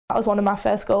That was one of my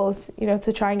first goals, you know,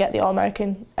 to try and get the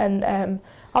All-American. And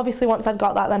obviously once I'd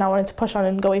got that, then I wanted to push on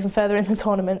and go even further in the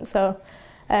tournament. So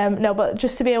no, but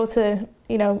just to be able to,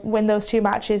 you know, win those 2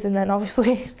 matches, and then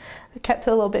obviously kept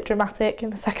it a little bit dramatic in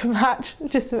the second match.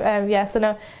 Just yeah, so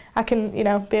no, I can, you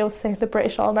know, be able to say the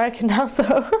British All-American now. So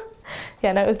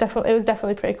yeah, no, it was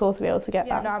definitely pretty cool to be able to get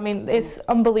that. No, I mean, it's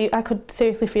unbelievable. I could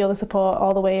seriously feel the support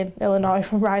all the way in Illinois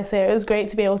from Rice here. It was great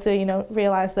to be able to, you know,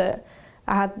 realise that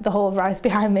I had the whole of Rice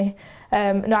behind me.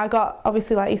 No, I got,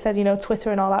 obviously, like you said, you know,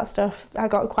 Twitter and all that stuff. I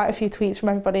got quite a few tweets from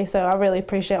everybody, so I really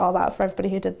appreciate all that for everybody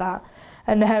who did that.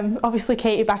 And obviously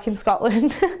Katie back in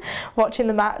Scotland watching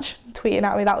the match, tweeting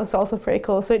at me, that was also pretty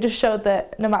cool. So it just showed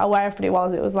that no matter where everybody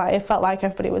was, it was like, it felt like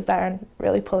everybody was there and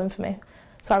really pulling for me.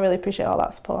 So I really appreciate all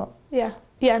that support.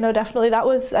 Yeah, no, definitely. That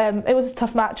was, it was a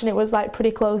tough match, and it was like pretty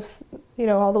close, you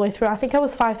know, all the way through. I think I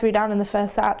was 5-3 down in the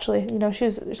first set, actually. You know,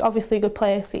 she's obviously a good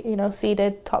player, you know,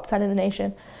 seeded, top 10 in the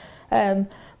nation. But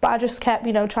I just kept,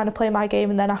 you know, trying to play my game,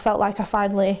 and then I felt like I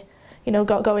finally, you know,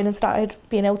 got going and started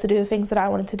being able to do the things that I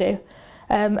wanted to do.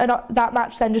 And that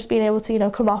match then, just being able to, you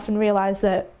know, come off and realise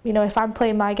that, you know, if I'm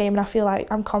playing my game and I feel like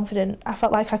I'm confident, I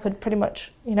felt like I could pretty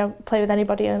much, you know, play with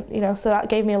anybody, and, you know, so that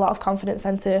gave me a lot of confidence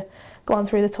then to go on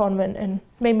through the tournament, and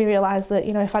made me realise that,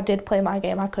 you know, if I did play my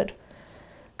game, I could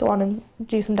go on and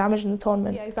do some damage in the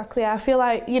tournament. Yeah, exactly. I feel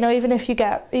like, you know, even if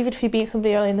you beat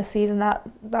somebody early in the season, that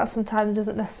sometimes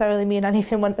doesn't necessarily mean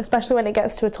anything, especially when it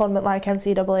gets to a tournament like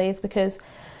NCAA's, because,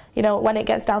 you know, when it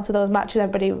gets down to those matches,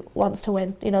 everybody wants to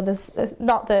win. You know, there's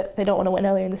not that they don't want to win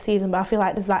earlier in the season, but I feel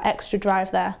like there's that extra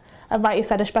drive there. And like you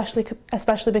said,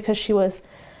 especially because she was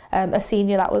a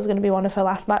senior, that was going to be one of her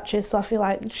last matches, so I feel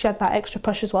like she had that extra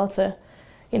push as well to,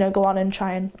 you know, go on and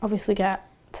try and obviously get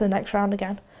to the next round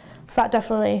again. So that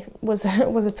definitely was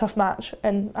a tough match,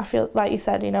 and I feel like you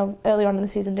said, you know, early on in the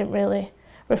season didn't really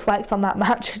reflect on that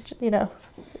match, you know,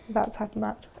 that type of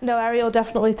match. No, Ariel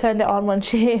definitely turned it on when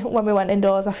we went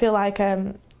indoors. I feel like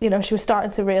you know, she was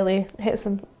starting to really hit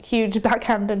some huge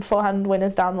backhand and forehand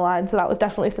winners down the line, so that was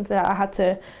definitely something that I had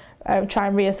to try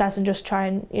and reassess and just try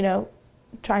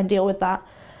and deal with that.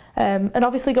 And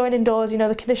obviously going indoors, you know,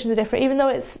 the conditions are different, even though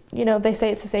it's, you know, they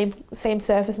say it's the same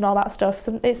surface and all that stuff,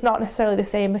 so it's not necessarily the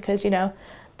same, because, you know,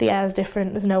 the air is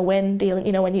different, there's no wind,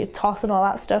 you know, when you toss and all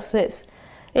that stuff, so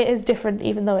it is different,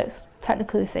 even though it's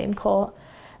technically the same court.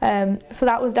 So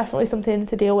that was definitely something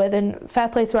to deal with, and fair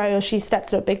play to Ariel, she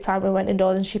stepped it up big time when we went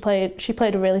indoors, and she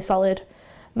played a really solid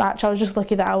match. I was just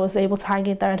lucky that I was able to hang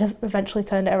in there and eventually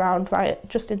turned it around right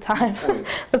just in time.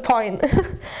 The point.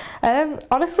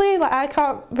 Honestly, like, I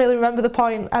can't really remember the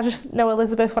point. I just know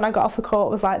Elizabeth, when I got off the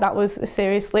court, was like, that was a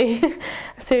seriously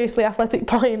athletic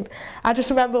point. I just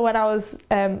remember when I was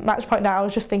match point now, I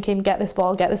was just thinking, get this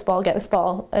ball, get this ball, get this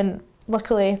ball, and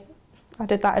luckily I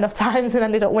did that enough times and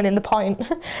ended up winning the point.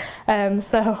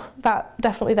 So that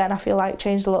definitely then, I feel like,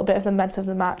 changed a little bit of the momentum of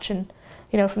the match, and,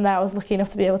 you know, from there I was lucky enough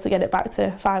to be able to get it back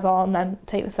to 5-all and then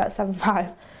take the set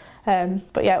 7-5.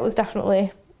 But yeah, it was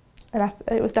definitely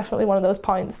one of those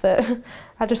points that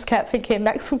I just kept thinking,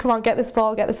 next one, come on, get this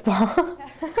ball, get this ball.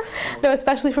 No,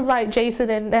 especially from like Jason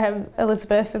and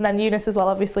Elizabeth, and then Eunice as well,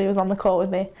 obviously, was on the court with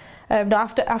me. No,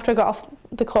 after I got off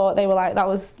the court, they were like, that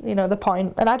was, you know, the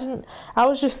point. And I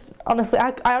was just, honestly,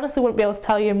 I honestly wouldn't be able to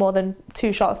tell you more than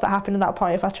 2 shots that happened in that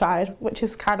point if I tried, which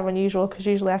is kind of unusual, because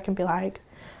usually I can be like,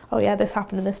 oh yeah, this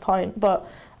happened in this point, but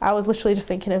I was literally just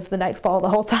thinking of the next ball the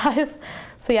whole time.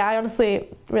 So yeah, I honestly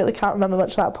really can't remember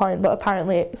much of that point, but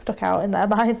apparently it stuck out in their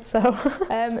minds. So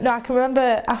no, I can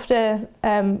remember after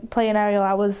playing Ariel,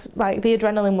 I was like, the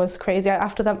adrenaline was crazy.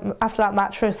 After that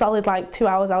match, for a solid like 2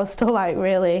 hours, I was still like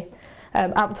really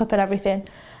amped up and everything.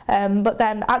 But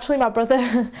then actually my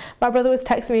brother was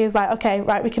texting me. He was like, okay,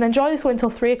 right, we can enjoy this one until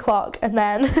 3 o'clock, and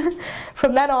then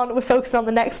from then on we're focusing on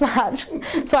the next match.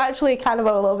 So I actually kind of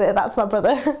owe a little bit of that to my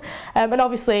brother. And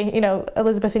obviously, you know,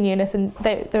 Elizabeth and Eunice, and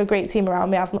they're a great team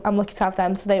around me. I'm lucky to have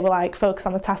them, so they were like, focus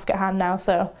on the task at hand now.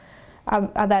 So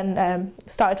I then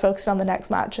started focusing on the next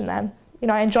match, and then, you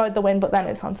know, I enjoyed the win, but then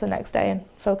it's on to the next day and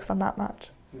focus on that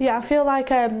match. Yeah, I feel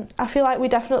like we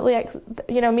definitely,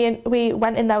 you know, we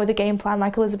went in there with a game plan.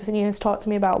 Like, Elizabeth and Eunice talked to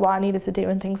me about what I needed to do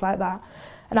and things like that,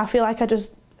 and I feel like I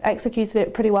just executed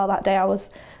it pretty well that day. I was,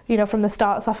 you know, from the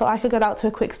start, so I felt like I got out to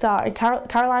a quick start, and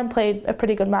Caroline played a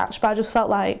pretty good match, but I just felt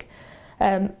like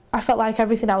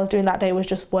everything I was doing that day was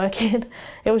just working.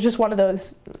 It was just one of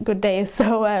those good days.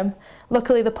 So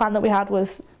luckily the plan that we had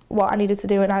was what I needed to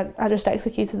do, and I just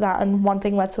executed that, and one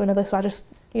thing led to another, so I just,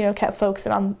 you know, kept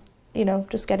focusing on, you know,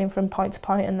 just getting from point to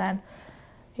point, and then,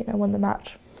 you know, won the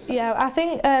match. Yeah, I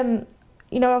think,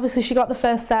 you know, obviously she got the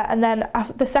first set, and then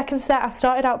the second set I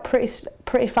started out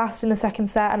pretty fast in the second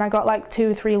set, and I got like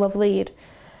 2-3 love lead.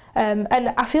 And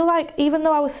I feel like even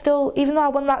though I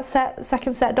won that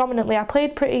second set dominantly, I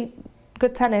played pretty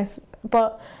good tennis,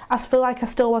 but I feel like I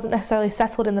still wasn't necessarily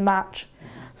settled in the match.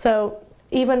 So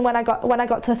even when I got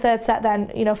to the third set,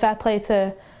 then, you know, fair play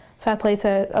to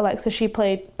Alexa. She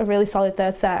played a really solid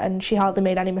third set, and she hardly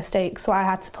made any mistakes. So I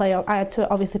had to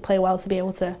obviously play well to be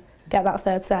able to get that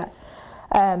third set.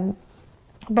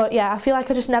 But yeah, I feel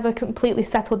like I just never completely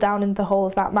settled down in the whole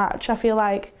of that match. I feel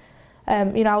like,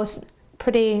 you know, I was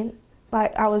pretty,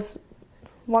 like, I was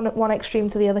one extreme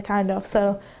to the other, kind of.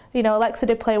 So, you know, Alexa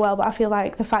did play well, but I feel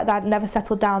like the fact that I'd never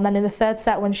settled down, then in the third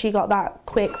set when she got that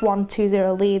quick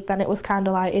 1-2-0 lead, then it was kind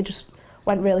of like, it just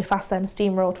went really fast then,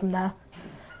 steamrolled from there.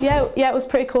 Yeah, it was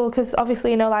pretty cool, because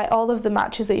obviously, you know, like, all of the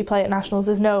matches that you play at nationals,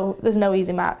 there's no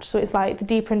easy match. So it's like, the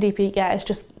deeper and deeper you get,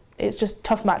 it's just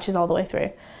tough matches all the way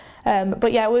through.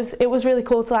 But yeah, it was really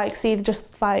cool to, like, see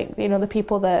just, like, you know, the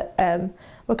people that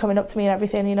were coming up to me and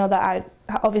everything, you know, that I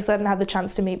obviously hadn't had the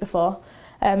chance to meet before.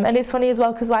 And it's funny as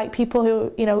well, because, like, people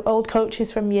who, you know, old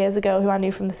coaches from years ago who I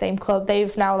knew from the same club,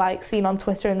 they've now, like, seen on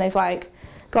Twitter, and they've, like,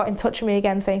 got in touch with me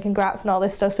again saying congrats and all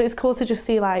this stuff. So it's cool to just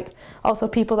see, like, also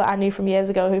people that I knew from years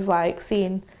ago who've, like,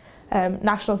 seen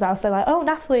nationals now, so they're like, oh,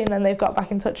 Natalie, and then they've got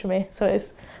back in touch with me. So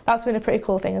that's been a pretty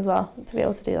cool thing as well, to be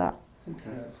able to do that.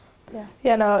 Okay.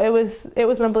 Yeah, no, it was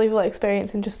an unbelievable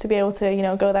experience, and just to be able to, you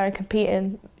know, go there and compete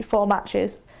in 4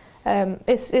 matches.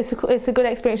 It's a good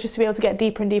experience just to be able to get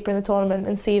deeper and deeper in the tournament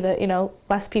and see that, you know,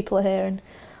 less people are here and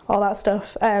all that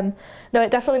stuff. No,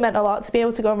 it definitely meant a lot to be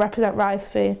able to go and represent Rice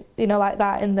for, you know, like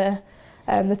that in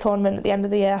the tournament at the end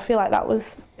of the year. I feel like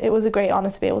it was a great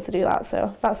honour to be able to do that.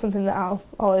 So that's something that I'll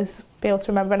always be able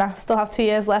to remember, and I still have 2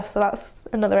 years left, so that's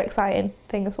another exciting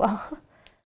thing as well.